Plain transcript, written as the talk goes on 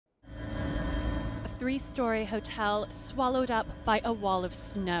three-story hotel swallowed up by a wall of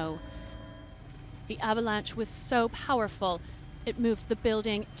snow. The avalanche was so powerful, it moved the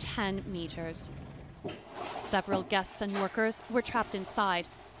building 10 meters. Several guests and workers were trapped inside.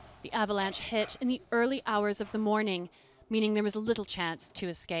 The avalanche hit in the early hours of the morning, meaning there was little chance to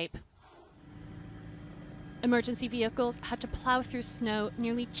escape. Emergency vehicles had to plow through snow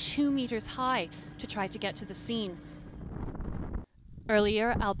nearly 2 meters high to try to get to the scene.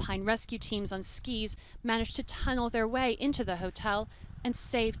 Earlier, alpine rescue teams on skis managed to tunnel their way into the hotel and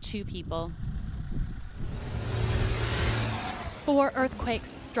save 2 people. 4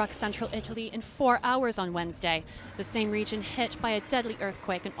 earthquakes struck central Italy in 4 hours on Wednesday, the same region hit by a deadly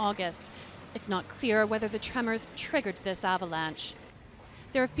earthquake in August. It's not clear whether the tremors triggered this avalanche.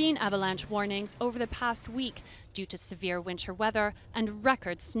 There have been avalanche warnings over the past week due to severe winter weather and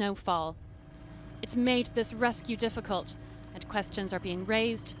record snowfall. It's made this rescue difficult, and questions are being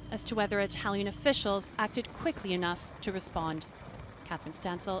raised as to whether Italian officials acted quickly enough to respond.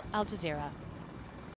 Stancl, Al Jazeera.